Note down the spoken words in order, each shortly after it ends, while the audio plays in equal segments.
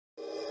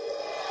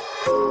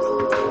Schmid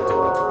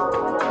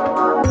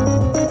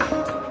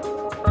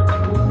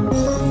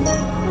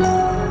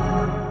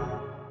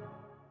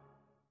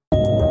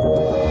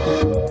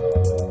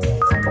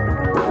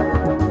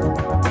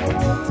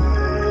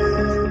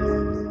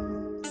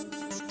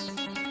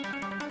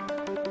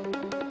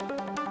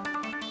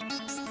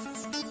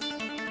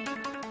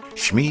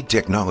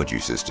Technology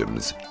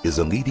Systems is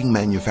a leading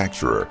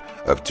manufacturer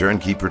of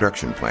turnkey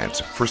production plants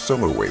for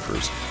solar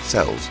wafers,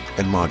 cells,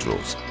 and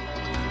modules.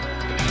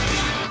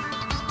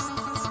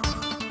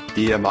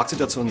 The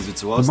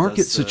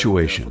market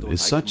situation is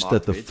such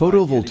that the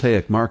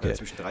photovoltaic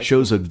market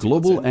shows a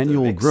global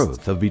annual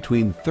growth of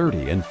between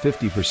 30 and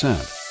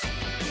 50%.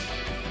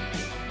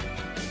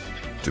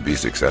 To be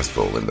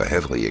successful in the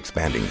heavily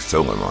expanding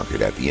solar market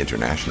at the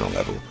international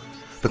level,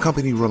 the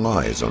company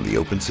relies on the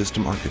open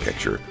system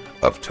architecture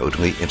of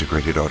Totally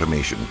Integrated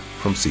Automation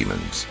from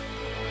Siemens.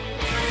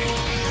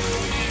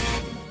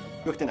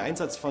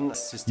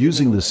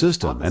 Using the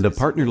system and a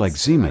partner like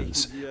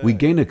Siemens, we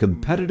gain a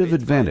competitive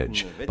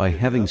advantage by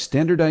having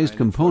standardized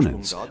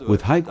components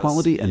with high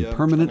quality and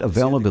permanent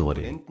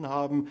availability.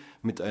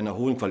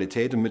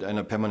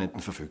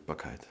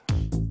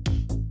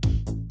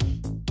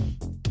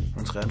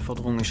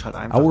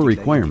 Our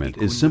requirement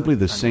is simply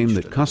the same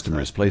that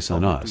customers place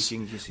on us,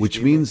 which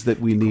means that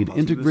we need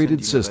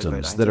integrated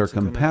systems that are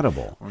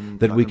compatible,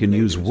 that we can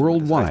use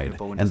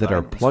worldwide, and that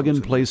are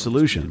plug-and-play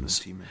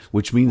solutions,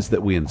 which means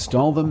that we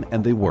install them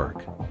and they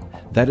work.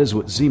 That is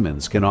what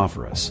Siemens can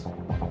offer us.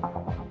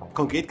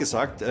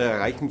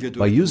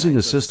 By using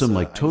a system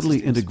like Totally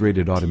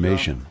Integrated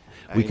Automation,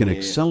 we can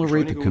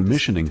accelerate the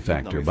commissioning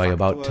factor by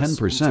about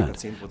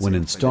 10% when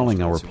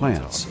installing our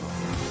plants.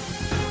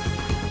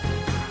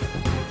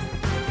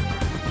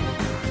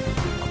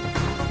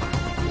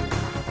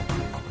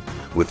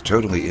 With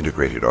Totally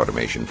Integrated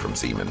Automation from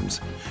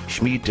Siemens,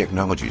 Schmid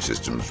Technology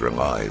Systems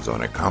relies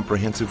on a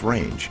comprehensive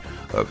range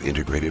of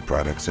integrated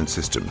products and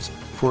systems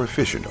for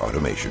efficient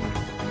automation.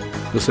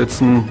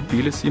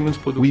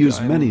 We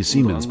use many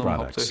Siemens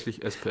products.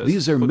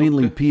 These are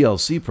mainly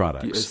PLC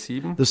products.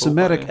 The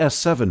Simatic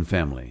S7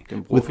 family,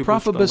 with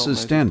Profibus as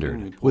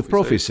standard, with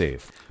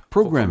ProfiSafe.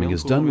 Programming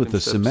is done with the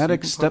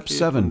Simatic Step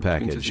 7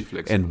 package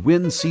and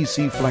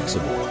WinCC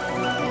Flexible.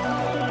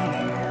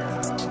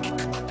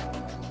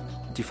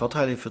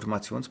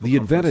 The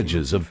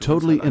advantages of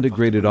totally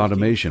integrated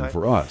automation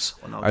for us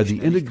are the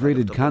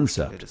integrated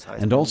concept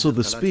and also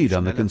the speed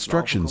on the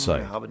construction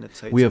site.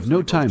 We have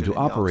no time to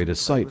operate a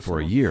site for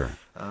a year.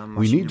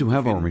 We need to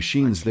have our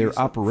machines there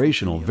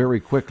operational very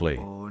quickly.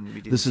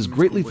 This is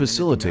greatly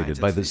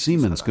facilitated by the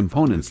Siemens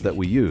components that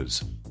we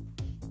use.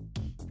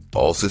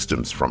 All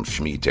systems from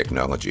Schmid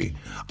Technology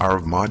are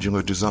of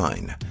modular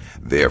design.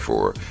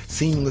 Therefore,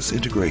 seamless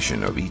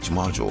integration of each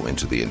module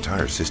into the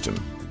entire system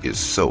is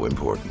so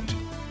important.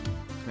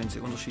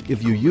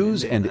 If you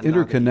use and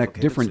interconnect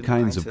different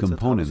kinds of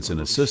components in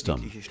a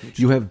system,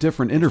 you have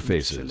different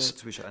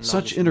interfaces.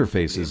 Such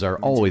interfaces are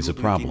always a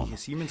problem.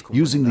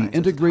 Using the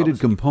integrated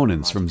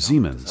components from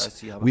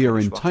Siemens, we are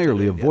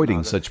entirely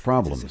avoiding such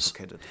problems.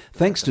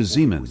 Thanks to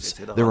Siemens,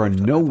 there are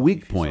no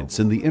weak points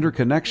in the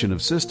interconnection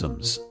of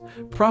systems.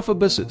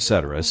 Profibus,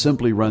 etc.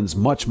 simply runs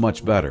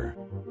much better.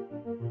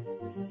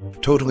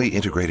 Totally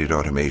Integrated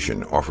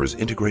Automation offers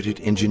integrated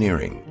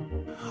engineering.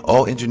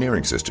 All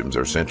engineering systems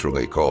are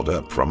centrally called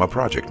up from a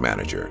project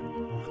manager.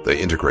 The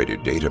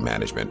integrated data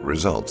management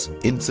results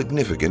in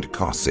significant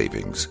cost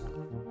savings.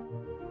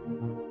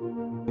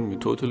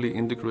 Totally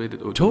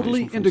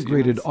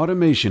integrated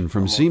automation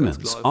from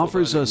Siemens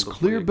offers us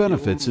clear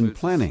benefits in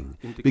planning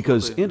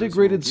because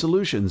integrated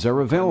solutions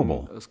are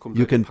available.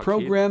 You can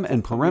program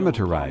and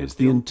parameterize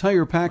the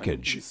entire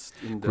package.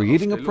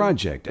 Creating a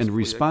project and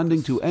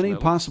responding to any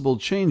possible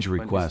change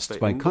requests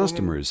by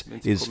customers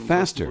is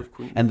faster,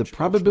 and the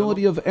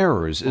probability of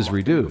errors is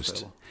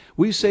reduced.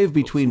 We save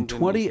between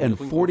 20 and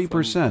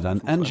 40%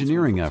 on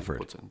engineering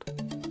effort.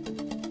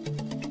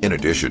 In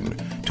addition,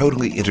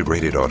 Totally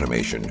Integrated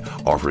Automation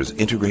offers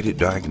integrated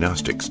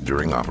diagnostics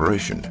during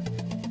operation.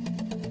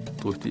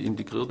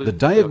 The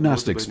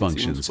diagnostics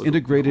functions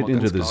integrated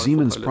into the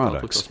Siemens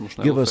products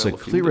give us a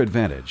clear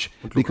advantage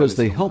because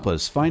they help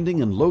us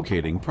finding and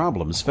locating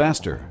problems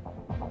faster.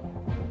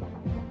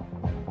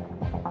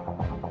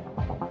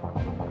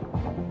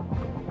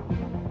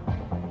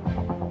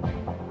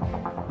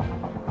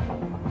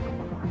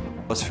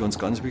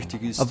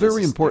 A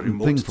very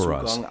important thing for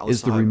us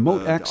is the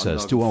remote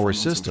access to our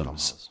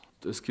systems.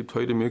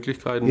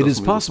 It is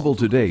possible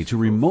today to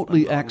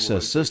remotely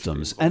access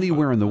systems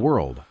anywhere in the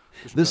world.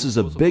 This is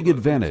a big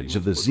advantage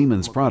of the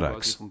Siemens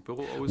products.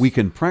 We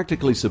can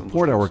practically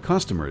support our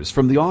customers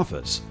from the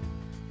office.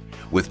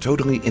 With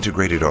Totally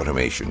Integrated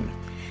Automation,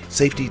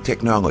 safety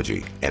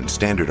technology and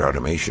standard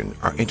automation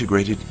are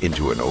integrated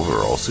into an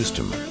overall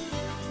system.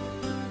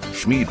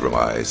 Schmid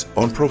relies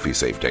on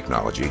ProfiSafe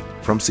technology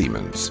from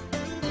Siemens.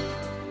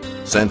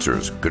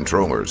 Sensors,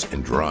 controllers,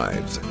 and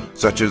drives,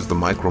 such as the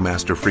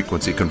MicroMaster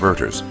frequency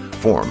converters,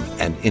 form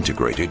an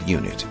integrated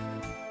unit.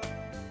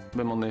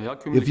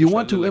 If you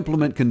want to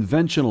implement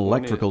conventional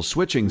electrical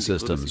switching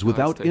systems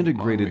without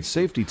integrated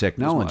safety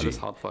technology,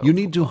 you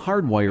need to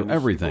hardwire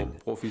everything.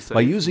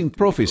 By using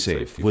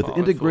ProfiSafe with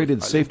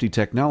integrated safety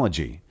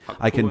technology,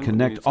 I can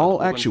connect all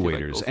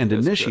actuators and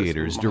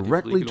initiators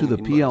directly to the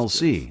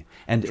PLC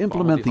and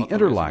implement the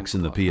interlocks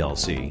in the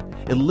PLC,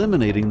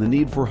 eliminating the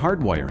need for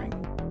hardwiring.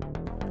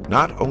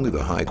 Not only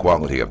the high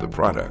quality of the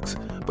products,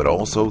 but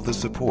also the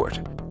support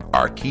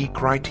are key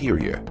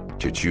criteria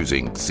to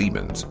choosing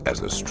Siemens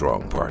as a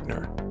strong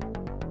partner.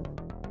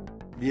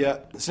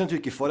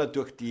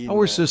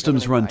 Our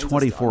systems run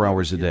 24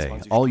 hours a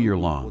day, all year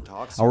long.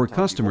 Our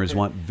customers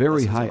want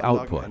very high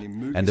output,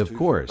 and of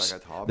course,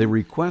 they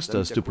request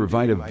us to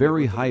provide a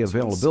very high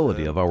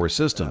availability of our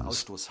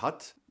systems.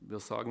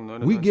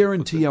 We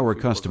guarantee our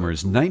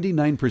customers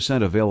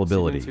 99%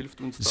 availability.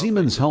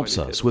 Siemens helps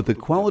us with the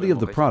quality of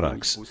the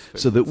products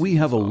so that we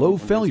have a low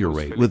failure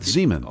rate with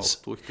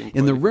Siemens.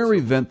 In the rare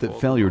event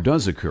that failure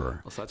does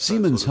occur,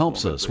 Siemens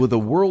helps us with a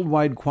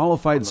worldwide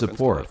qualified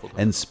support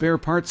and spare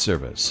parts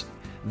service.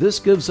 This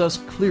gives us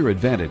clear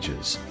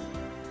advantages.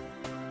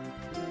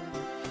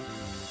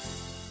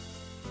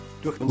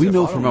 We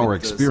know from our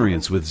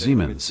experience with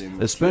Siemens,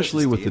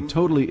 especially with the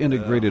totally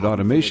integrated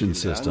automation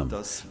system,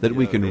 that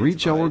we can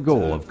reach our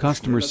goal of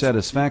customer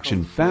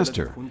satisfaction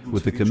faster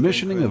with the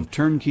commissioning of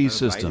turnkey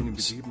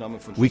systems.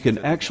 We can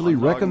actually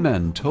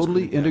recommend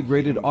totally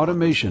integrated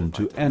automation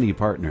to any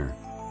partner.